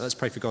Let's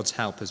pray for God's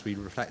help as we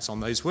reflect on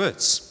those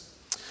words.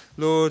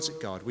 Lord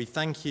God, we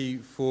thank you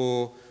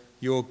for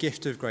your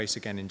gift of grace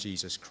again in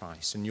Jesus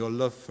Christ and your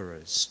love for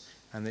us,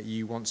 and that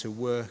you want to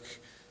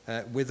work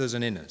with us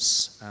and in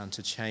us and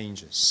to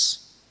change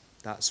us.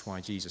 That's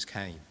why Jesus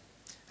came.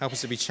 Help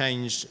us to be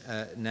changed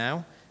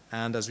now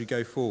and as we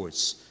go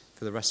forwards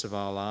for the rest of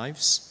our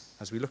lives.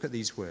 As we look at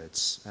these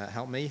words,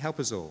 help me, help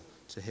us all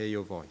to hear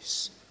your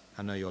voice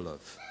and know your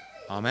love.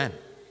 Amen.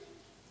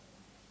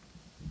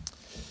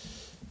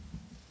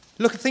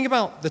 Look, think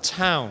about the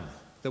town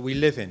that we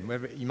live in.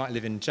 Whether you might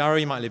live in Jarrow,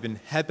 you might live in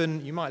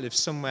Hebburn, you might live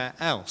somewhere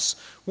else.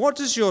 What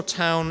does your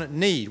town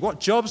need? What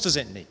jobs does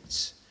it need?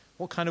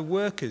 What kind of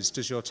workers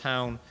does your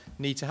town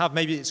need to have?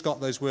 Maybe it's got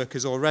those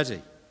workers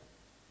already.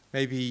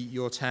 Maybe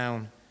your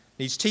town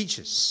needs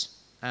teachers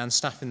and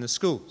staff in the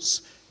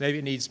schools. Maybe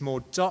it needs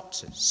more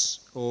doctors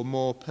or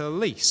more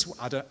police.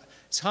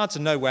 It's hard to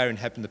know where in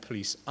Hebburn the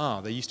police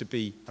are. They used to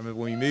be, I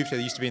remember when we moved here,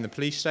 they used to be in the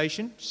police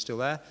station, still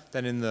there,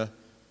 then in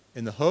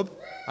the hub.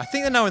 I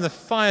think they're now in the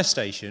fire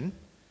station.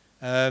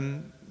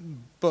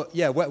 But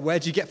yeah, where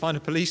do you find a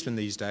policeman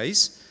these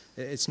days?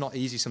 It's not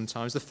easy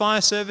sometimes. The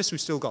fire service,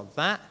 we've still got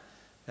that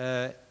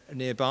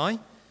nearby.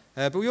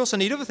 But we also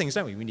need other things,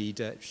 don't we? We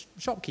need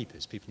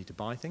shopkeepers. People need to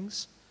buy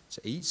things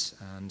to eat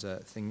and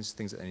things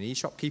that they need.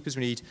 Shopkeepers,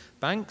 we need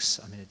banks.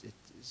 I mean,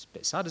 it's a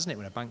bit sad, isn't it,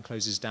 when a bank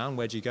closes down?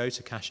 Where do you go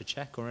to cash a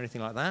cheque or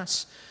anything like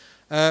that?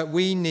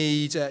 We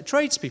need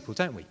tradespeople,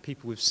 don't we?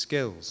 People with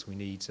skills. We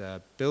need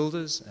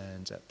builders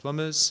and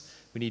plumbers.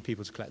 We need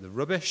people to collect the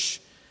rubbish.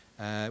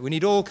 We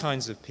need all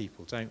kinds of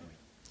people, don't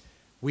we?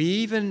 We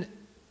even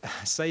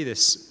say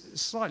this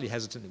slightly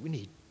hesitantly. We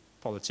need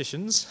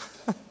politicians.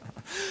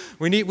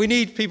 we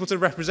need people to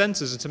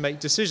represent us and to make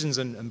decisions.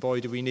 And boy,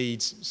 do we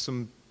need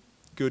some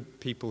good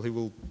people who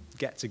will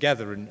get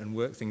together and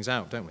work things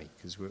out, don't we?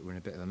 Because we're in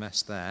a bit of a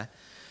mess there.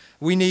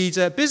 We need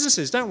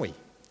businesses, don't we?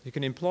 Who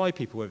can employ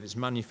people, whether it's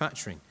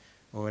manufacturing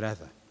or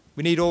whatever.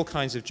 We need all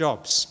kinds of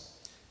jobs.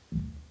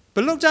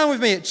 But look down with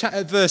me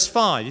at verse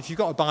 5. If you've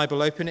got a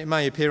Bible open, it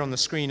may appear on the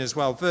screen as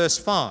well. Verse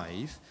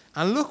 5.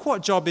 And look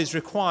what job is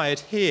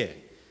required here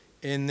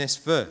in this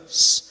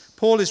verse.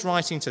 Paul is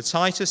writing to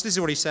Titus. This is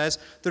what he says.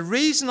 The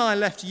reason I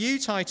left you,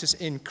 Titus,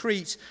 in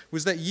Crete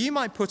was that you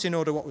might put in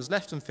order what was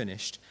left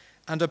unfinished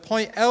and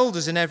appoint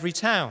elders in every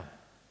town,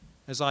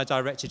 as I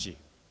directed you.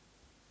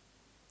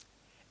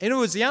 In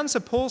other words, the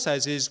answer Paul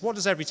says is, what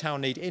does every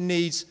town need? It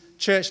needs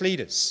church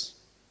leaders.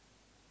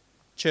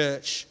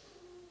 Church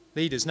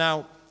leaders.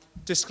 Now,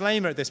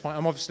 disclaimer at this point,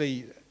 I'm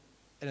obviously,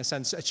 in a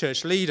sense, a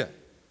church leader.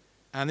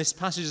 And this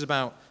passage is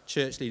about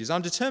church leaders.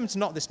 I'm determined to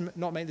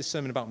not make this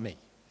sermon about me.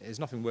 There's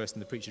nothing worse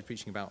than the preacher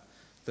preaching about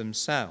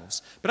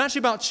themselves. But actually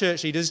about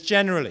church leaders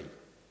generally.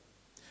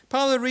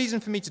 Part of the reason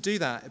for me to do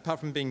that, apart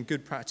from being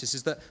good practice,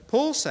 is that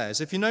Paul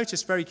says, if you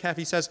notice very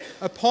carefully, he says,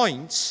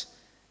 appoint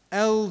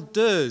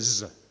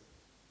elders.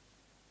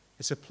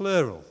 It's a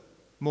plural,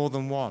 more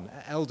than one.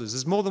 Elders.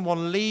 There's more than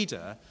one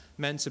leader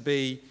meant to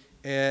be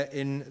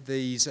in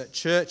these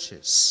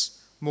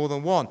churches. More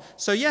than one.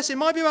 So yes, it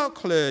might be about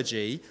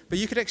clergy, but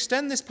you could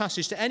extend this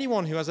passage to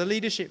anyone who has a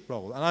leadership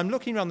role. And I'm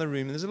looking around the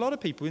room, and there's a lot of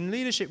people in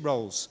leadership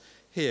roles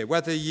here.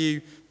 Whether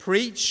you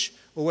preach,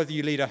 or whether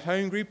you lead a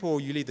home group,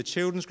 or you lead the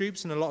children's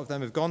groups, and a lot of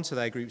them have gone to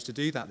their groups to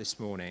do that this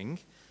morning.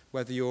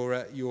 Whether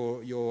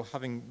you're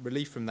having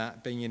relief from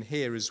that being in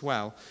here as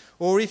well.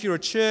 Or if you're a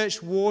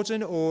church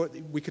warden, or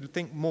we could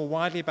think more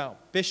widely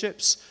about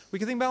bishops, we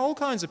could think about all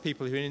kinds of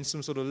people who are in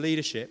some sort of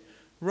leadership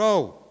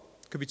role.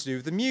 Could be to do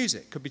with the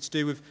music, could be to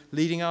do with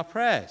leading our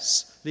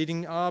prayers,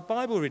 leading our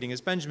Bible reading,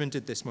 as Benjamin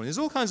did this morning. There's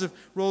all kinds of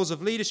roles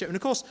of leadership. And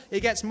of course, it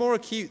gets more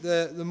acute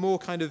the more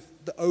kind of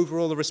the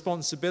overall the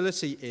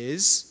responsibility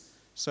is.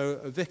 So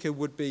a vicar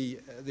would be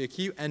the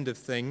acute end of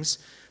things.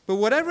 But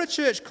whatever a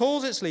church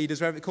calls its leaders,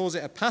 whether it calls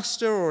it a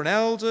pastor or an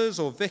elders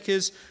or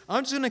vicars,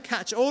 I'm just going to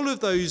catch all of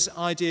those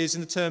ideas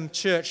in the term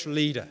church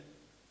leader.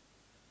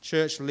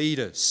 Church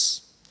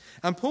leaders.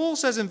 And Paul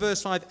says in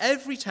verse 5,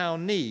 every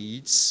town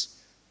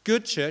needs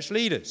good church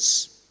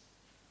leaders.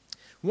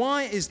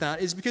 Why is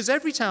that? It's because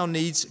every town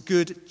needs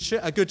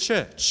a good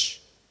church.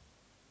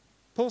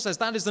 Paul says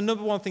that is the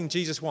number one thing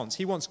Jesus wants.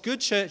 He wants good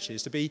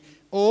churches to be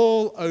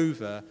all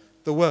over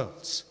the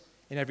world,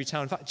 in every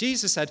town. In fact,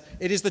 Jesus said,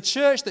 it is the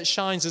church that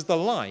shines as the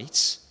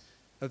light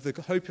of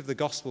the hope of the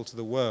gospel to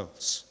the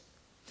world.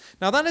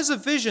 Now, that is a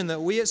vision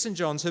that we at St.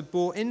 John's have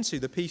bought into,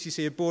 the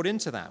PCC have bought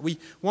into that. We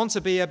want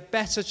to be a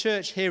better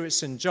church here at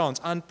St. John's.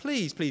 And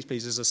please,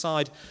 as a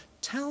side,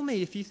 tell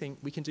me if you think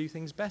we can do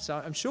things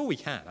better. I'm sure we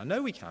can. I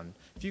know we can.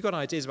 If you've got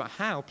ideas about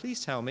how,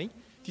 please tell me.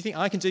 If you think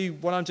I can do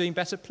what I'm doing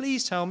better,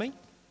 please tell me.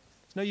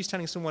 There's no use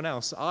telling someone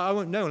else. I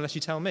won't know unless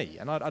you tell me.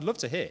 And I'd love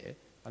to hear.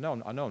 I know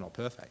I'm not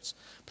perfect.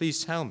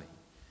 Please tell me.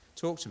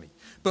 Talk to me.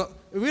 But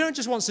we don't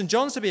just want St.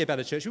 John's to be a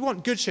better church. We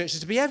want good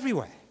churches to be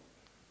everywhere.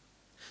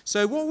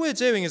 So what we're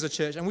doing as a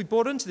church, and we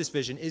bought into this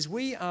vision, is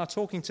we are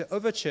talking to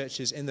other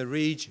churches in the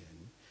region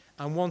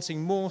and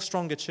wanting more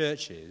stronger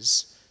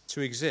churches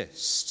to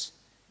exist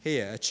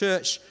here. A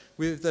church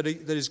that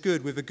is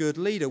good with a good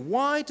leader.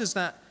 Why does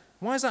that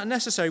Why is that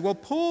necessary? Well,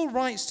 Paul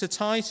writes to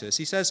Titus.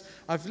 He says,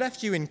 I've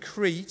left you in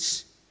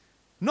Crete,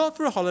 not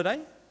for a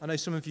holiday. I know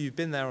some of you have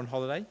been there on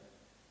holiday.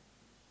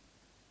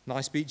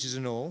 Nice beaches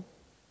and all.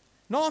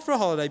 Not for a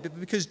holiday, but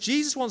because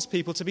Jesus wants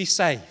people to be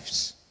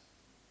saved.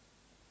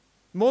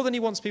 More than he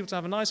wants people to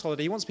have a nice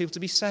holiday, he wants people to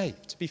be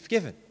saved, to be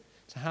forgiven,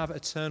 to have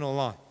eternal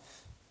life.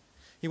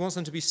 He wants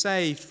them to be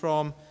saved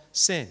from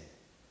sin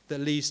that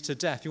leads to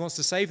death. He wants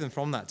to save them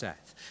from that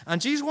death. And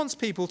Jesus wants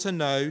people to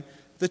know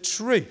the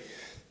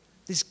truth.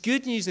 This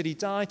good news that he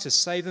died to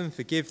save them,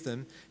 forgive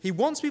them. He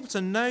wants people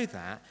to know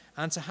that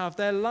and to have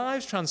their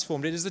lives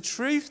transformed. It is the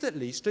truth that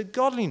leads to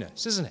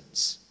godliness, isn't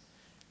it?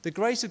 The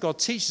grace of God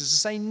teaches us to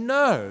say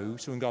no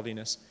to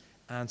ungodliness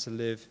and to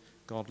live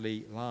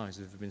godly lives,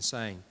 as we've been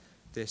saying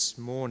this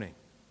morning.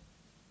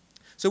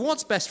 So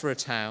what's best for a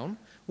town?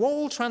 What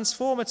will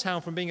transform a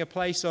town from being a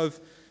place of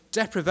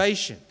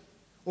deprivation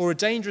or a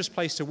dangerous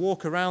place to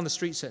walk around the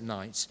streets at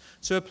night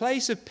to a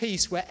place of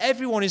peace where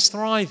everyone is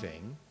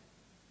thriving?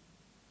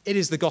 It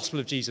is the gospel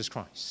of Jesus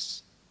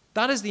Christ.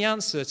 That is the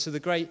answer to the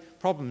great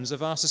problems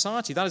of our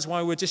society. That is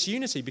why we're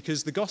disunity,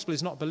 because the gospel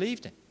is not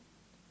believed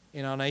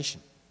in our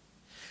nation.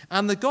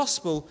 And the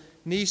gospel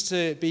needs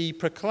to be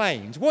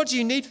proclaimed. What do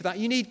you need for that?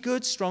 You need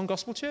good, strong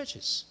gospel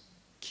churches.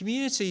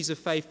 Communities of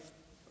faith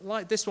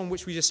like this one,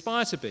 which we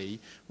aspire to be,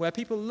 where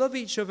people love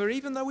each other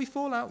even though we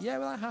fall out. Yeah,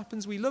 well, that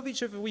happens. We love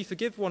each other. We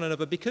forgive one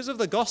another because of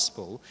the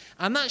gospel.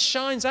 And that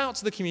shines out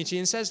to the community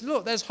and says,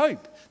 look, there's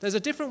hope. There's a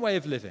different way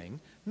of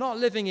living, not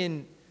living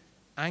in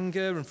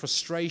anger and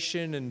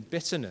frustration and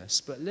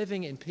bitterness, but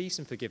living in peace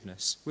and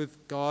forgiveness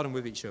with God and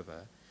with each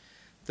other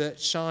that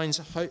shines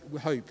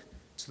hope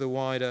to the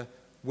wider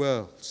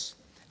world.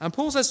 And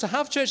Paul says to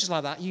have churches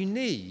like that, you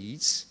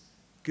need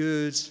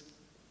good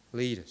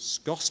leaders,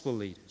 gospel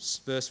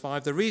leaders. Verse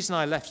 5, the reason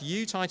I left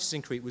you, Titus,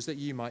 in Crete was that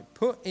you might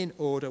put in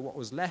order what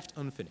was left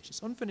unfinished.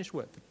 It's unfinished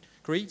work for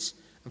Crete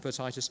and for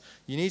Titus.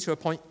 You need to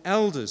appoint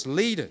elders,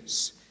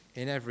 leaders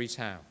in every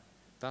town.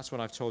 That's what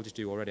I've told you to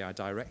do already. I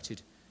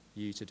directed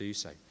you to do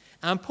so.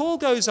 And Paul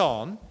goes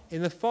on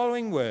in the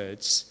following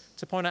words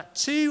to point out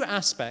two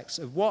aspects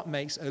of what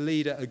makes a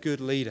leader a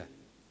good leader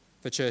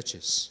for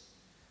churches.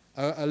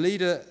 A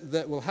leader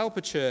that will help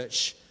a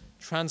church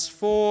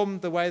transform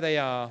the way they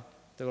are,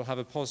 that will have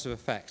a positive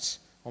effect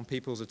on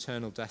people's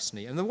eternal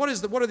destiny. And then what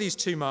are these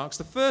two marks?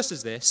 The first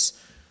is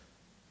this: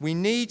 we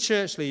need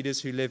church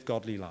leaders who live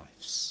godly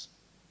lives.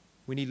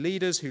 We need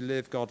leaders who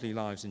live godly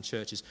lives in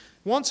churches.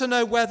 Want to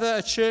know whether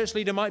a church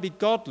leader might be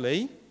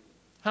godly?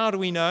 How do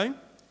we know?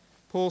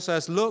 Paul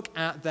says, look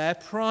at their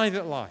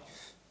private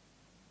life.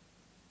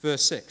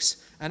 Verse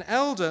 6, an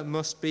elder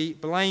must be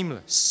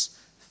blameless,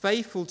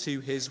 faithful to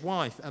his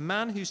wife, a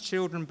man whose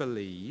children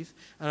believe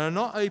and are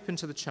not open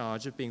to the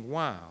charge of being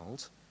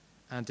wild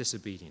and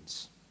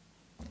disobedient.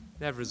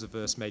 Never has a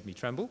verse made me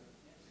tremble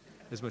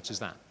as much as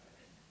that.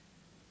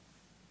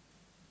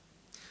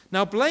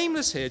 Now,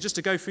 blameless here, just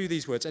to go through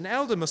these words, an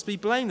elder must be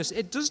blameless.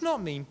 It does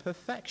not mean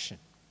perfection,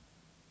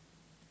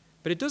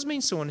 but it does mean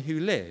someone who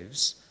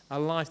lives a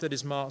life that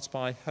is marked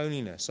by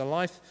holiness, a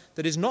life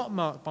that is not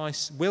marked by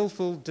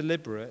willful,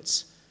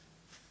 deliberate,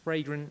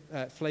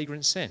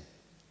 flagrant sin,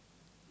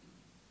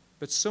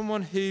 but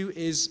someone who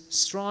is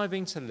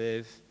striving to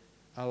live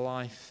a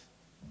life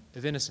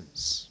of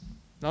innocence.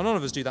 Now, none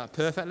of us do that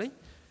perfectly.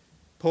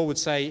 Paul would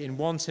say in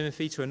 1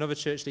 Timothy to another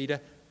church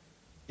leader,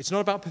 it's not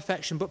about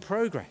perfection, but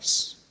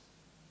progress.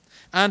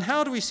 And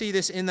how do we see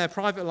this in their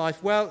private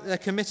life? Well, they're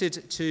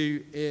committed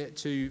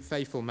to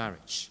faithful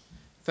marriage,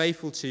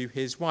 faithful to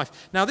his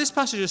wife. Now, this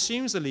passage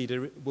assumes the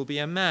leader will be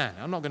a man.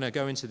 I'm not going to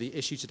go into the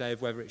issue today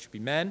of whether it should be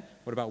men.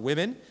 What about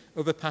women?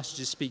 Other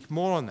passages speak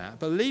more on that.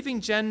 But leaving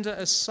gender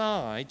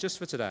aside, just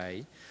for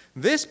today,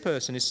 this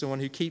person is someone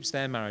who keeps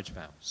their marriage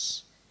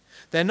vows.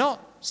 They're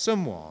not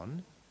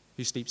someone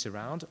who sleeps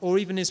around or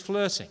even is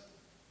flirting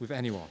with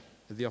anyone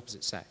of the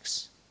opposite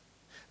sex.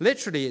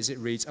 Literally, as it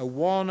reads, a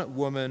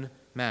one-woman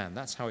man.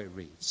 That's how it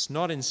reads,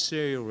 not in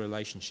serial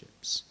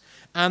relationships.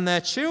 And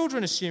their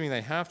children, assuming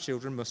they have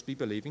children, must be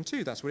believing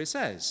too. That's what it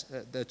says.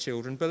 Their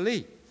children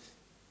believe.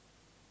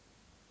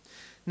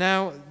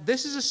 Now,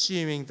 this is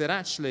assuming that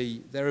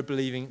actually they're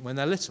believing when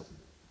they're little.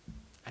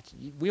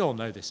 Actually, we all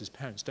know this as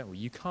parents, don't we?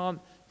 You can't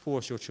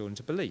force your children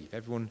to believe.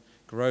 Everyone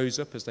grows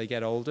up as they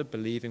get older,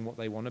 believing what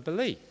they want to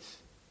believe.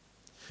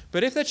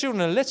 But if their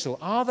children are little,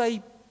 are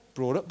they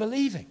brought up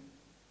believing?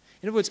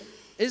 In other words,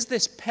 is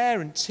this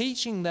parent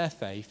teaching their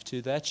faith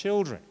to their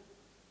children?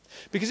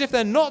 Because if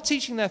they're not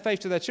teaching their faith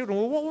to their children,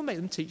 well, what will make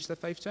them teach their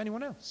faith to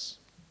anyone else?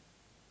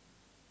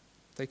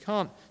 If they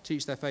can't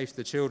teach their faith to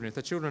the children, if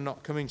the children are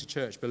not coming to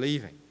church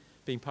believing,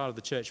 being part of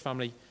the church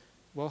family,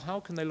 well, how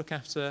can they look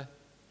after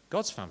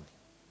God's family?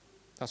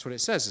 That's what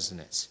it says, isn't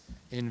it?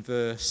 In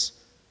verse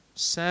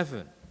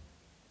 7.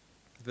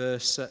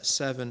 Verse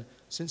 7,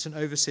 since an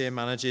overseer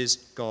manages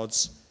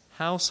God's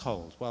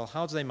household. Well,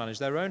 how do they manage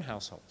their own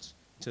households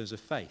in terms of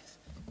faith?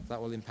 That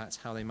will impact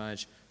how they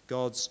manage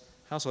God's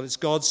household. It's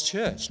God's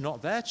church,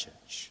 not their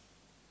church.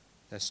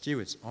 They're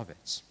stewards of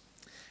it.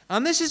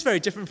 And this is very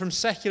different from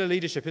secular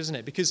leadership, isn't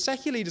it? Because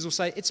secular leaders will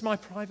say, it's my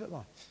private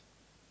life.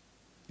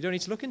 You don't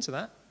need to look into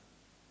that.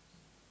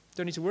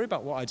 Don't need to worry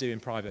about what I do in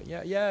private.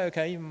 Yeah,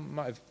 okay, you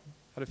might have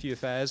had a few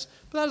affairs,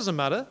 but that doesn't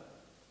matter.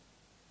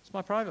 It's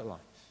my private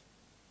life.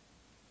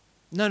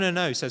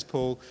 No, says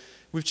Paul.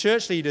 With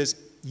church leaders,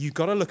 you've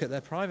got to look at their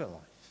private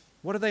life.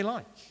 What are they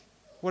like?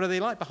 What are they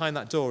like behind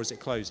that door as it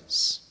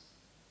closes?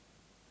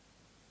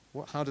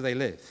 How do they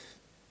live?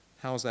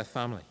 How's their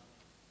family?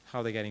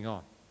 How are they getting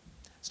on?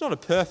 It's not a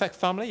perfect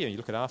family. You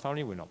look at our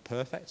family, we're not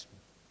perfect.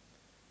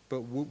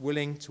 But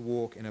willing to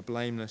walk in a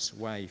blameless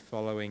way,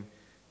 following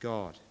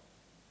God.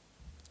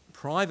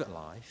 Private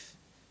life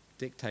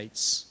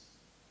dictates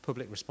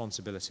public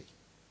responsibility,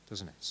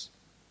 doesn't it?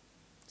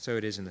 So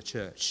it is in the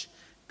church.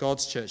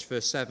 God's church,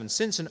 verse 7.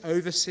 Since an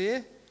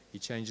overseer, he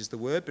changes the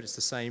word, but it's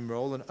the same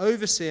role, an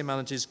overseer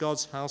manages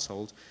God's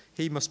household,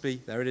 he must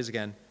be, there it is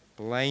again,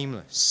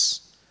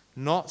 blameless,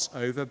 not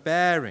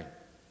overbearing.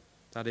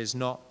 That is,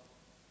 not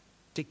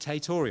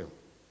dictatorial,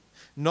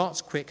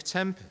 not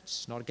quick-tempered,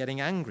 not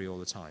getting angry all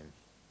the time,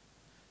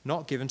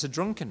 not given to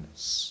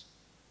drunkenness,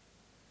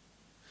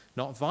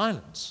 not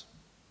violent,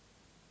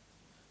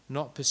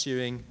 not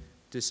pursuing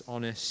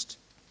dishonest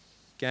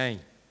gain,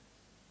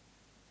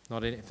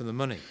 not in it for the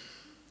money.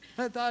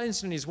 That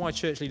incidentally is why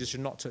church leaders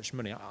should not touch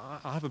money.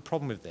 I have a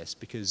problem with this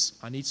because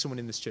I need someone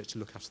in this church to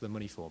look after the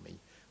money for me,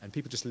 and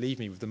people just leave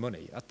me with the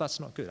money. That's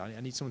not good. I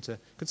need someone to,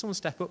 could someone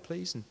step up,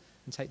 please, and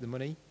take the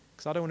money?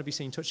 Because I don't want to be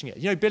seen touching it.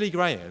 You know, Billy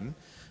Graham,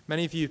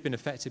 many of you have been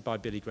affected by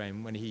Billy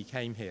Graham when he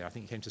came here. I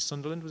think he came to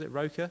Sunderland, was it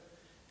Roker?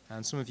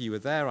 And some of you were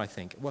there, I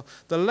think. Well,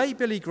 the late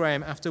Billy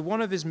Graham, after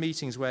one of his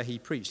meetings where he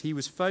preached, he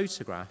was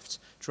photographed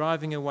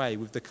driving away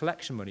with the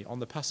collection money on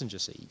the passenger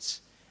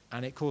seat,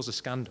 and it caused a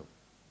scandal.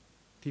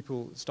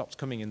 People stopped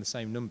coming in the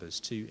same numbers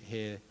to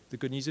hear the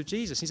good news of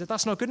Jesus. He said,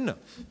 that's not good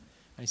enough.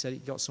 And he said he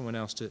got someone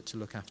else to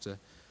look after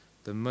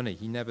the money.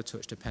 He never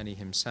touched a penny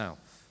himself.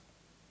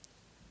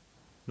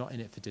 Not in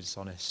it for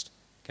dishonest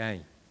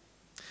gain.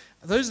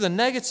 Those are the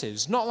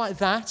negatives. Not like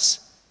that,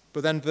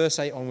 but then verse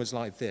 8 onwards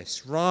like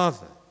this.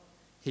 Rather,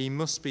 he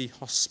must be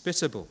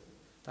hospitable.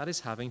 That is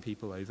having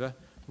people over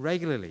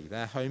regularly.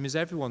 Their home is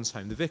everyone's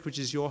home. The vicarage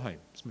is your home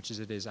as much as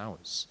it is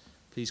ours.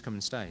 Please come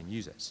and stay and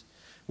use it.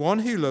 One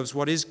who loves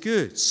what is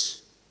good,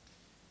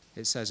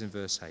 it says in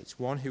verse 8.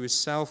 One who is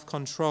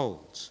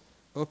self-controlled,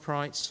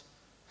 upright,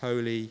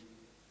 holy,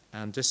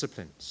 and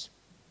disciplined.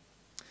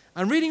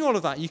 And reading all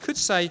of that, you could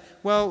say,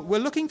 well, we're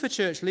looking for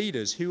church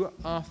leaders who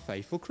are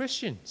faithful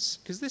Christians,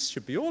 because this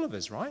should be all of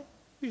us, right?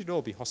 We should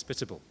all be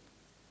hospitable,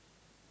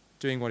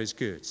 doing what is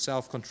good,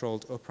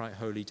 self-controlled, upright,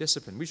 holy,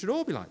 disciplined. We should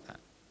all be like that.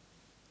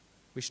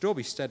 We should all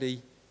be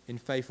steady in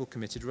faithful,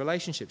 committed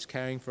relationships,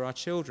 caring for our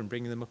children,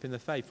 bringing them up in the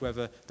faith,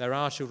 whether they're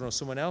our children or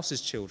someone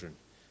else's children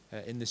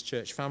in this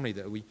church family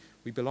that we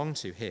belong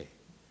to here.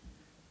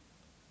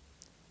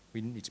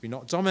 We need to be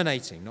not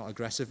dominating, not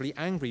aggressively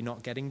angry,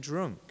 not getting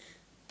drunk,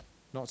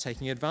 not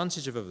taking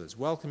advantage of others,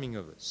 welcoming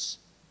others.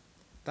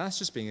 That's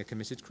just being a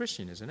committed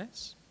Christian, isn't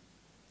it?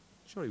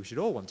 Surely we should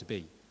all want to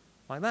be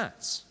like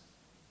that.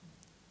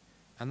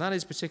 And that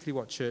is particularly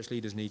what church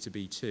leaders need to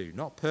be too.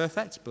 Not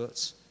perfect,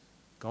 but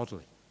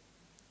godly.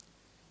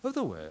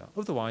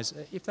 Otherwise,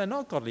 if they're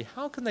not godly,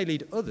 how can they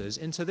lead others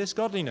into this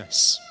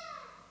godliness?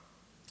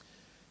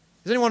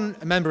 Is anyone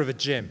a member of a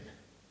gym?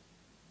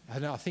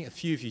 I think a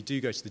few of you do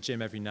go to the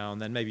gym every now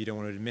and then. Maybe you don't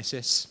want to admit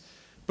it.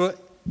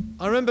 But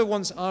I remember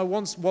I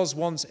once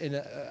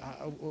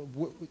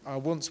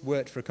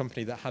worked for a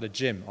company that had a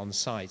gym on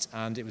site,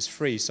 and it was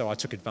free, so I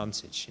took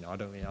advantage. You know,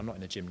 I'm not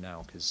in a gym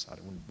now because I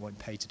won't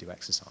pay to do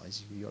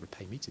exercise. You ought to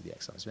pay me to do the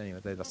exercise. But anyway,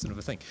 that's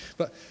another thing.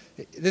 But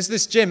there's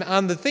this gym,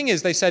 and the thing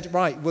is, they said,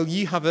 right, well,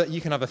 you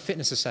can have a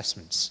fitness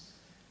assessment.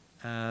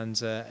 And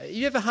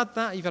you ever had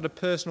that? You've had a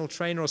personal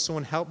trainer or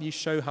someone help you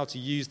show how to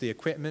use the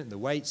equipment, the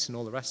weights, and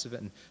all the rest of it,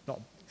 and not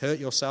hurt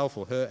yourself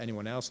or hurt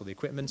anyone else or the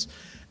equipment.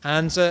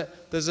 And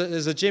there's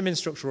a gym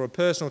instructor or a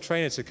personal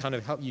trainer to kind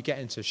of help you get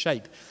into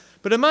shape.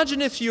 But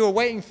imagine if you were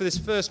waiting for this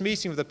first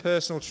meeting with a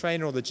personal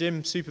trainer or the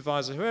gym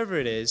supervisor, whoever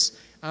it is,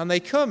 and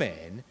they come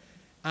in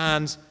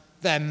and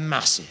they're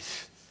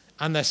massive.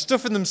 And they're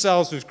stuffing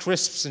themselves with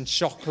crisps and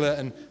chocolate,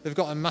 and they've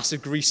got a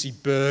massive greasy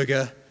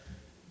burger.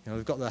 You know,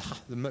 they've got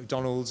the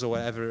McDonald's or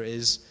whatever it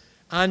is.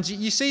 And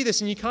you see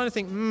this and you kind of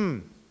think,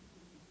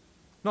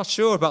 not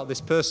sure about this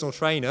personal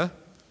trainer.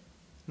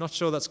 Not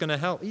sure that's going to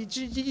help.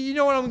 You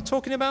know what I'm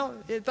talking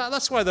about?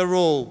 That's why they're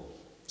all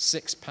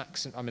six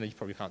packs. I mean, you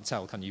probably can't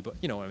tell, can you? But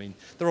you know what I mean.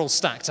 They're all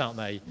stacked, aren't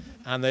they?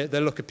 And they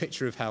look a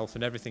picture of health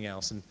and everything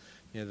else. And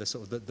you know, they're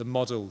sort of the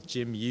model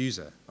gym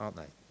user, aren't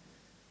they?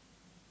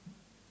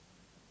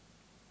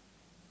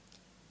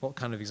 What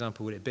kind of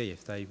example would it be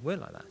if they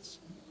weren't like that?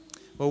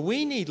 Well,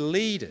 we need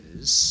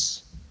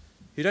leaders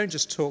who don't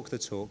just talk the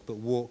talk, but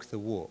walk the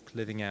walk,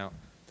 living out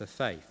the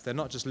faith. They're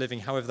not just living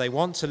however they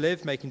want to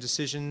live, making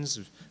decisions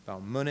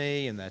about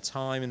money and their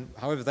time and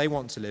however they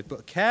want to live,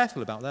 but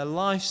careful about their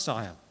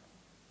lifestyle.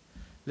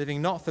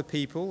 Living not for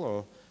people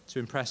or to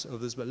impress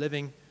others, but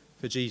living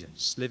for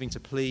Jesus, living to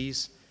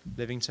please,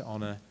 living to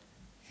honor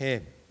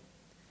him.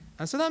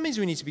 And so that means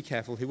we need to be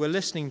careful who we're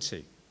listening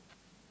to.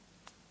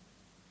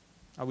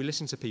 Are we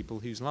listening to people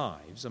whose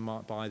lives are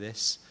marked by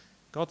this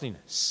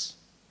godliness?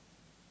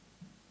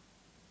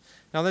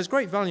 Now, there's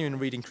great value in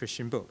reading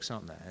Christian books,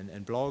 aren't there?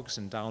 And blogs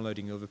and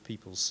downloading other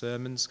people's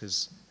sermons,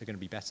 because they're going to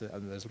be better.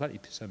 And there's plenty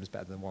of sermons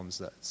better than the ones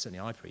that certainly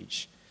I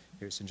preach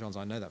here at St. John's.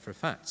 I know that for a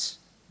fact.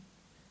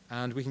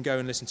 And we can go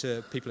and listen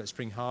to people at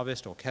Spring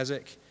Harvest or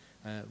Keswick.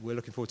 We're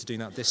looking forward to doing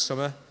that this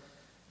summer,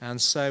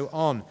 and so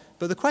on.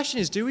 But the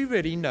question is, do we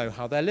really know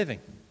how they're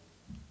living?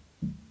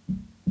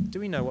 Do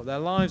we know what their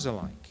lives are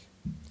like?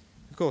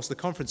 Of course, the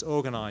conference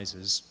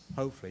organisers,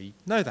 hopefully,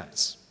 know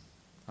that.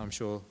 I'm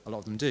sure a lot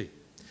of them do.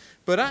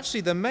 But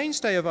actually, the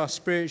mainstay of our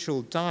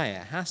spiritual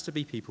diet has to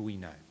be people we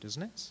know,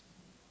 doesn't it?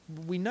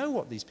 We know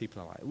what these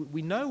people are like.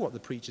 We know what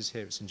the preachers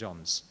here at St.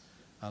 John's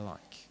are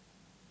like.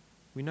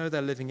 We know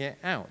they're living it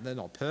out. They're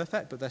not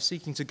perfect, but they're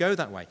seeking to go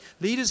that way.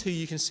 Leaders who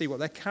you can see what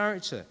their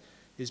character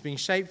is being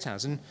shaped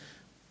as. And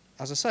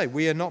as I say,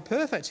 we are not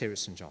perfect here at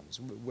St.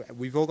 John's.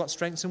 We've all got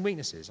strengths and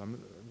weaknesses.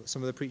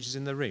 Some of the preachers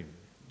in the room,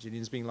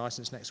 Gillian's being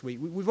licensed next week.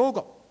 We've all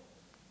got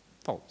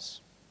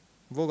faults.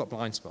 We've all got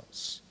blind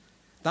spots.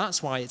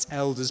 That's why it's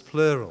elders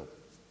plural,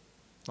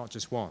 not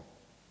just one.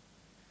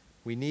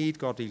 We need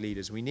godly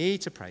leaders. We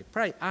need to pray.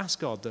 Pray, ask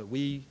God that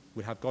we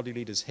would have godly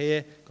leaders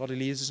here, godly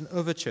leaders in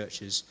other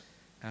churches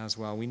as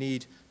well. We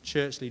need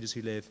church leaders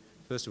who live,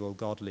 first of all,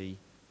 godly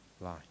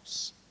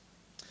lives.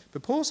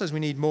 But Paul says we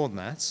need more than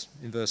that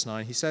in verse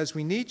 9. He says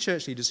we need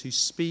church leaders who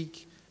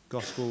speak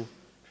gospel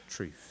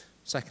truth.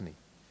 Secondly,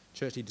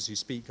 church leaders who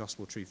speak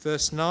gospel truth.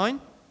 Verse 9,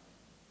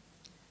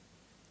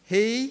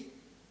 he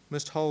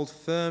must hold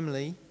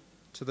firmly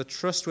to the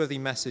trustworthy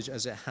message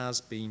as it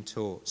has been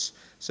taught,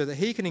 so that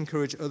he can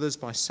encourage others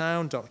by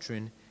sound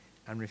doctrine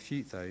and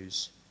refute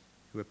those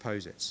who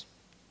oppose it.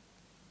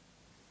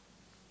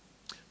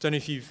 Don't know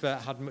if you've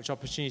had much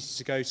opportunity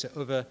to go to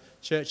other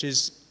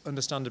churches.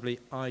 Understandably,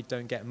 I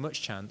don't get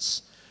much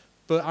chance.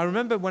 But I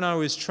remember when I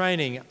was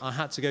training, I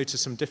had to go to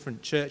some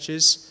different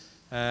churches.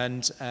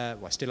 And,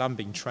 I still am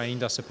being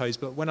trained, I suppose.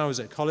 But when I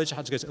was at college, I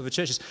had to go to other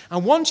churches.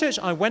 And one church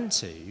I went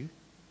to,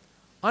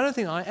 I don't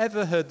think I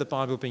ever heard the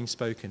Bible being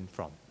spoken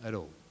from at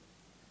all.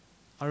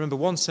 I remember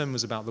one sermon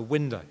was about the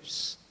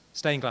windows,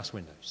 stained glass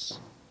windows.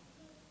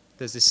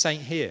 There's this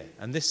saint here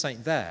and this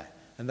saint there.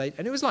 And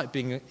it was like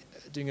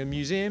doing a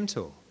museum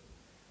tour.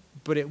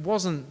 But it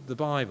wasn't the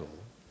Bible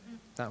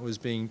that was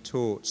being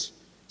taught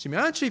to me.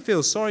 I actually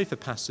feel sorry for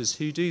pastors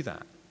who do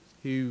that,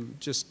 who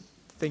just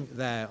think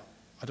I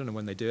don't know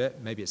when they do it,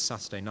 maybe it's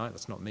Saturday night,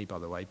 that's not me by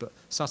the way, but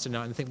Saturday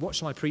night and think, what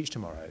shall I preach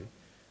tomorrow?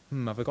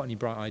 Have I got any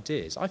bright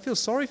ideas? I feel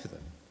sorry for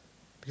them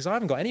because I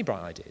haven't got any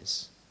bright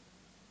ideas.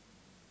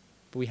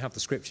 But we have the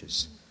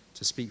scriptures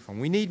to speak from.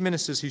 We need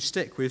ministers who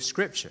stick with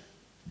scripture,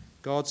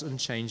 God's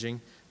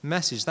unchanging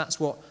message. That's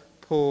what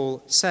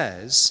Paul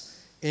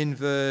says in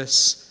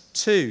verse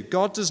 2.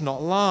 God does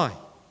not lie.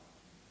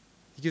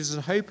 He gives us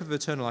a hope of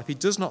eternal life. He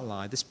does not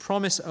lie. This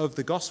promise of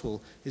the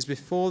gospel is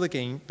before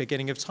the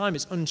beginning of time.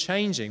 It's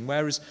unchanging,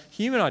 whereas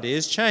human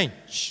ideas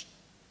change.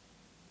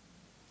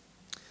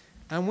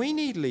 And we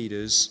need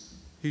leaders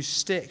who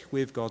stick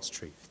with God's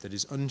truth that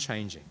is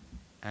unchanging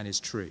and is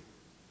true.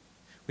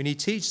 We need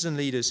teachers and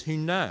leaders who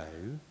know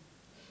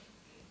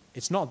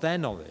it's not their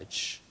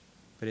knowledge,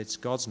 but it's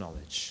God's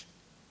knowledge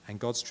and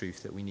God's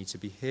truth that we need to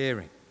be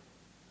hearing.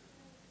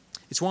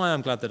 It's why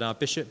I'm glad that our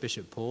Bishop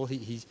Paul,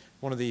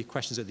 one of the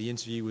questions at the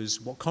interview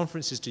was, what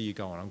conferences do you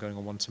go on? I'm going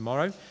on one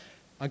tomorrow.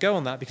 I go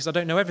on that because I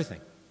don't know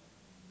everything.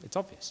 It's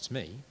obvious to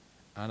me,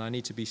 and I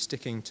need to be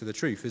sticking to the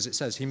truth. As it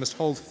says, he must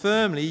hold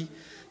firmly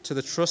to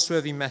the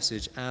trustworthy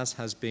message as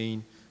has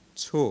been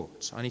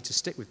taught. I need to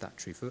stick with that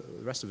truth. The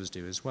rest of us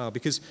do as well,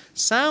 because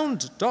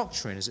sound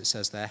doctrine, as it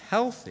says there,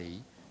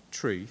 healthy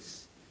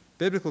truth,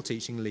 biblical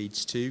teaching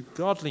leads to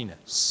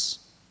godliness.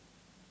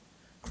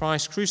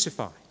 Christ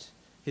crucified,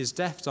 his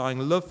death, dying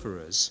love for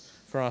us,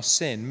 for our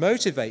sin,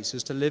 motivates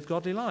us to live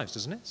godly lives,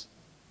 doesn't it?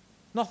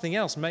 Nothing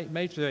else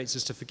motivates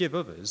us to forgive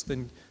others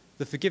than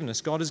the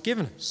forgiveness God has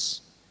given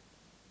us.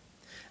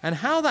 And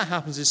how that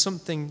happens is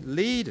something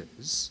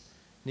leaders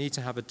need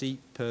to have a deep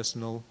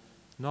personal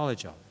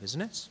knowledge of,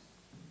 isn't it?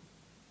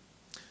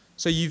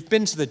 So you've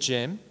been to the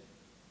gym,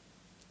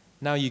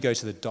 now you go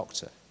to the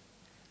doctor.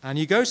 And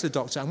you go to the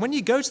doctor, and when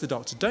you go to the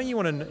doctor, don't you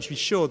want to be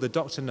sure the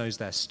doctor knows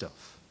their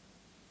stuff?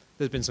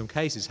 There's been some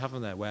cases,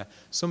 haven't there, where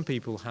some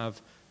people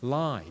have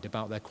lied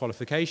about their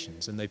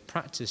qualifications and they've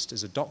practiced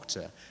as a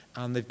doctor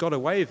and they've got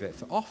away with it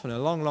for often a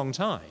long, long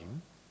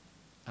time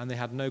and they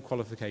had no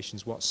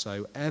qualifications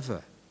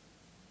whatsoever.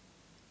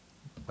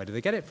 Where do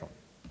they get it from?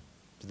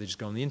 Do they just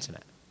go on the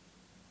internet?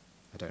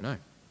 I don't know.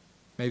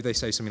 Maybe they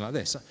say something like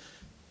this.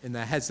 In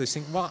their heads they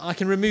think, well, I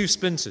can remove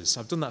splinters.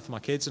 I've done that for my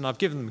kids and I've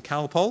given them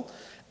Calpol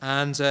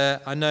and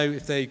I know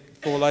if they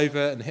fall over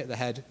and hit the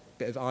head, a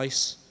bit of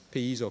ice,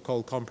 peas or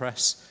cold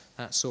compress,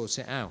 that sorts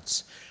it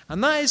out.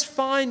 And that is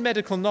fine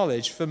medical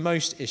knowledge for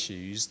most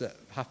issues that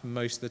happen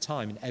most of the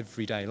time in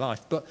everyday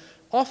life. But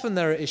often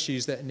there are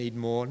issues that need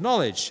more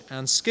knowledge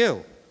and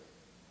skill.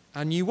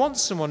 And you want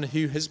someone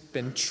who has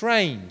been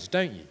trained,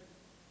 don't you?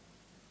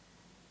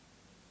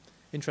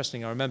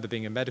 Interesting, I remember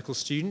being a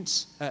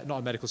student,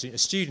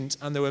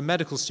 and there were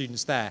medical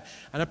students there,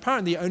 and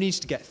apparently you only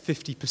needed to get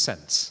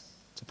 50%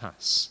 to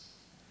pass.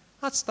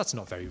 That's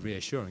not very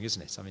reassuring,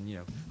 isn't it? I mean,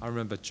 I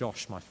remember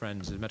Josh, my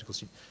friend, is a medical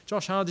student.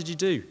 Josh, how did you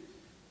do?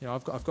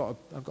 I've got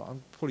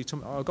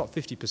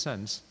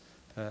 50%.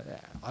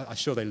 I'm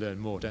sure they learn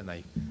more, don't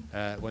they?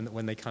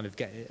 When they kind of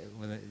get,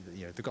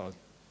 they've got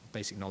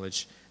basic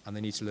knowledge and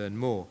they need to learn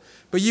more.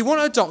 But you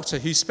want a doctor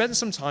who spent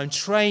some time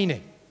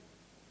training,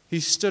 who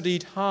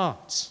studied hard.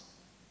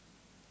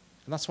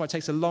 And that's why it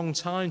takes a long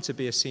time to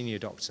be a senior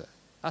doctor.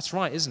 That's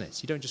right, isn't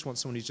it? You don't just want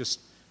someone who's just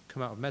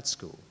come out of med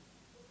school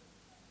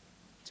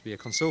to be a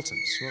consultant.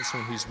 You want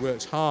someone who's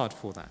worked hard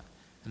for that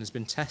and has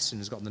been tested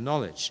and has got the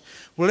knowledge.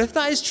 Well, if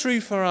that is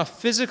true for our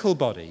physical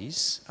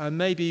bodies, and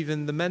maybe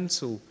even the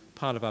mental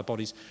part of our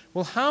bodies,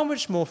 well, how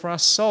much more for our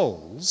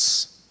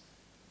souls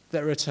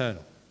that are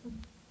eternal?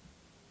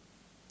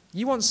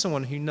 You want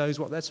someone who knows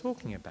what they're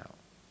talking about,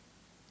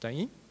 don't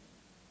you?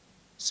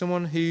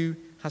 Someone who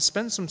has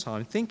spent some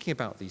time thinking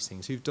about these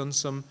things, who've done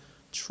some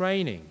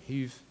training,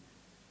 who've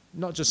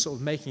not just sort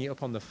of making it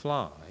up on the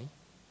fly,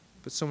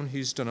 but someone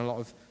who's done a lot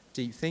of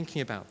deep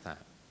thinking about that.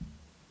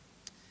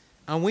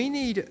 And we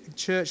need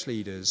church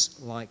leaders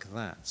like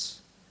that.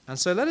 And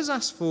so let us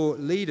ask for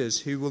leaders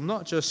who will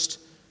not just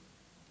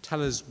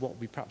tell us what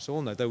we perhaps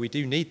all know, though we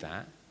do need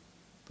that,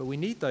 but we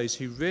need those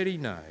who really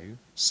know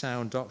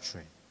sound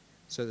doctrine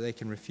so that they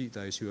can refute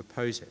those who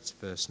oppose it.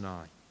 Verse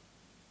 9.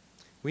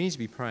 We need to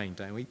be praying,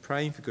 don't we?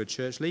 Praying for good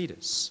church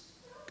leaders,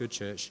 good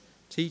church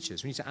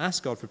teachers. We need to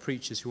ask God for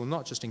preachers who will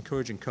not just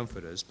encourage and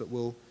comfort us, but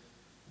will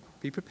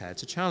be prepared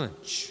to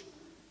challenge.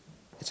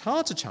 It's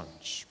hard to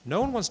challenge. No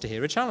one wants to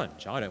hear a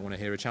challenge. I don't want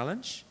to hear a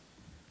challenge.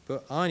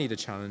 But I need a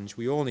challenge.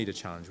 We all need a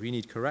challenge. We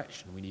need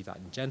correction. We need that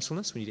in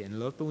gentleness. We need it in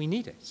love, but we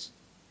need it.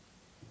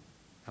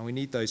 And we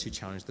need those who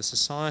challenge the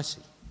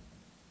society,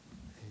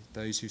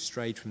 those who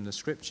strayed from the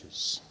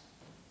scriptures.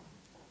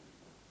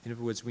 In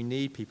other words, we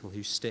need people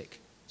who stick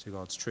to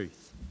God's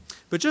truth.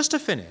 But just to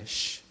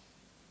finish,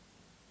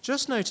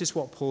 just notice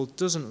what Paul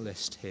doesn't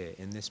list here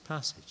in this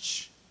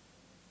passage.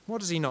 What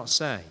does he not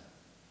say?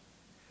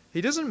 He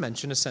doesn't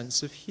mention a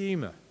sense of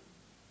humour.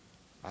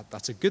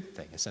 That's a good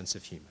thing, a sense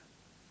of humour.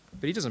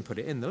 But he doesn't put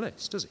it in the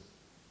list, does he?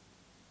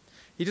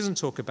 He doesn't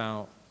talk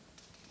about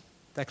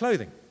their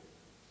clothing.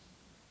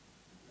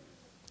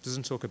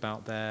 Doesn't talk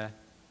about their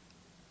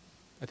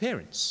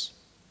appearance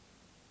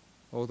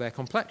or their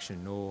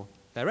complexion or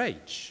their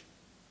age.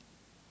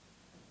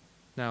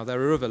 Now,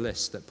 there are other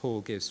lists that Paul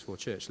gives for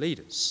church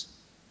leaders.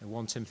 And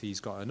 1 Timothy's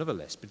got another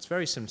list, but it's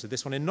very similar to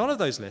this one. In none of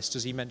those lists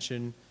does he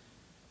mention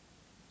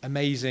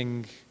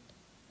amazing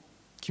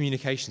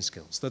communication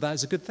skills, though that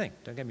is a good thing,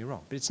 don't get me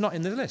wrong. But it's not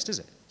in the list, is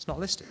it? It's not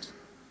listed.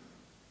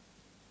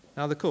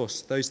 Now, of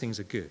course, those things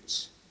are good,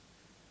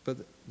 but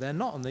they're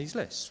not on these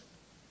lists.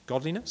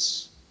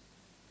 Godliness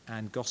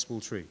and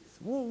gospel truth.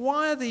 Well,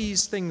 why are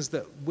these things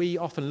that we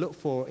often look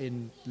for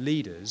in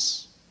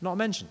leaders not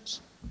mentioned?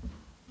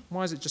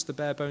 Why is it just the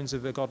bare bones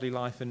of a godly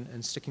life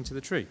and sticking to the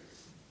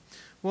truth?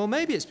 Well,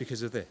 maybe it's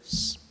because of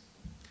this.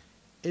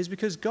 It's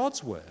because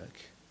God's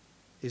work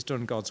is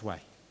done God's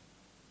way,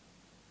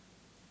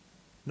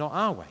 not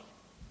our way.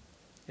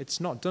 It's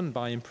not done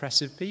by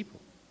impressive people.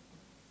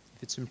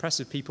 If it's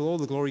impressive people, all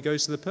the glory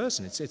goes to the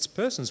person. It's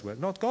person's work,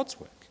 not God's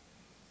work.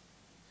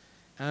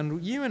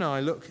 And you and I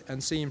look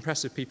and see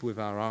impressive people with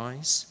our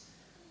eyes,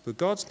 but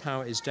God's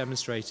power is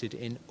demonstrated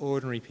in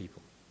ordinary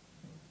people.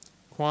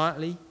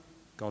 Quietly,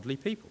 godly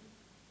people.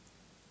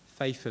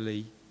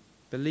 Faithfully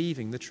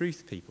believing the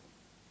truth people.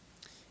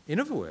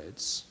 In other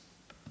words,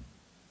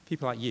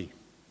 people like you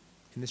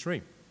in this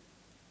room.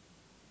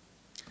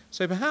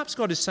 So perhaps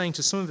God is saying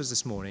to some of us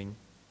this morning,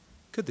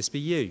 could this be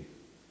you?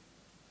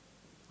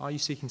 Are you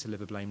seeking to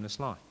live a blameless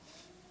life?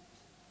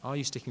 Are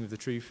you sticking with the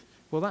truth?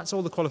 Well, that's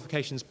all the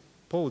qualifications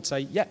Paul would say,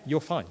 yeah,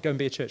 you're fine. Go and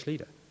be a church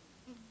leader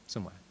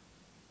somewhere.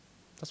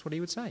 That's what he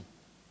would say.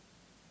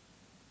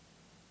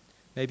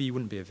 Maybe you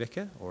wouldn't be a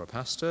vicar or a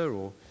pastor,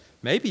 or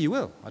maybe you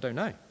will, I don't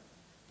know.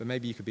 But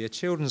maybe you could be a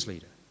children's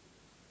leader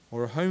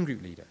or a home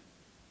group leader.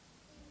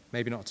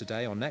 Maybe not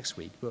today or next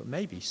week, but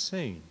maybe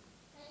soon.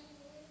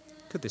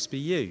 Could this be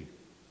you?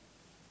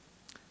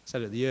 I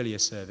said at the earlier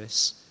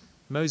service,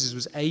 Moses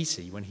was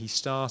 80 when he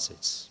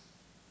started.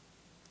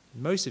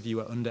 Most of you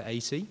are under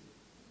 80.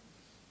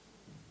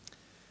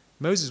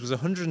 Moses was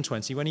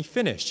 120 when he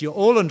finished. You're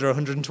all under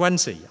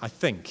 120, I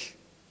think.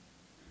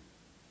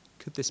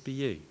 Could this be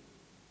you?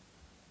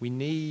 We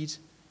need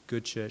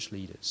good church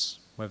leaders.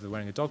 Whether they're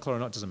wearing a dog collar or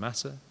not doesn't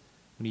matter.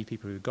 We need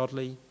people who are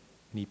godly.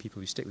 We need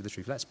people who stick with the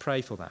truth. Let's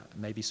pray for that.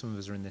 Maybe some of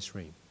us are in this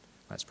room.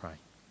 Let's pray.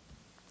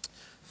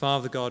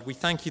 Father God, we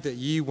thank you that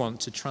you want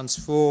to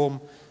transform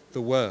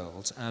the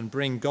world and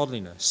bring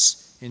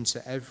godliness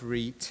into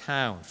every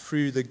town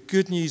through the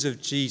good news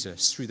of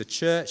Jesus, through the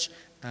church,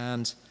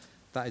 and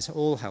that is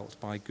all helped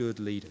by good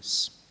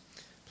leaders.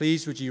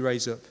 Please would you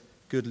raise up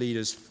good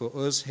leaders for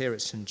us here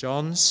at St.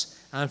 John's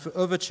and for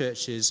other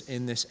churches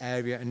in this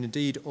area and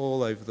indeed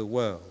all over the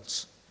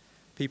world.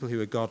 People who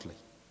are godly,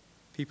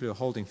 people who are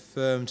holding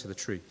firm to the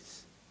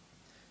truth.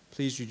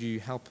 Please would you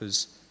help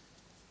us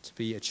to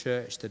be a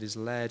church that is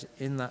led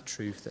in that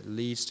truth that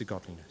leads to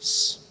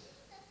godliness.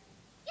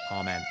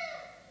 Amen.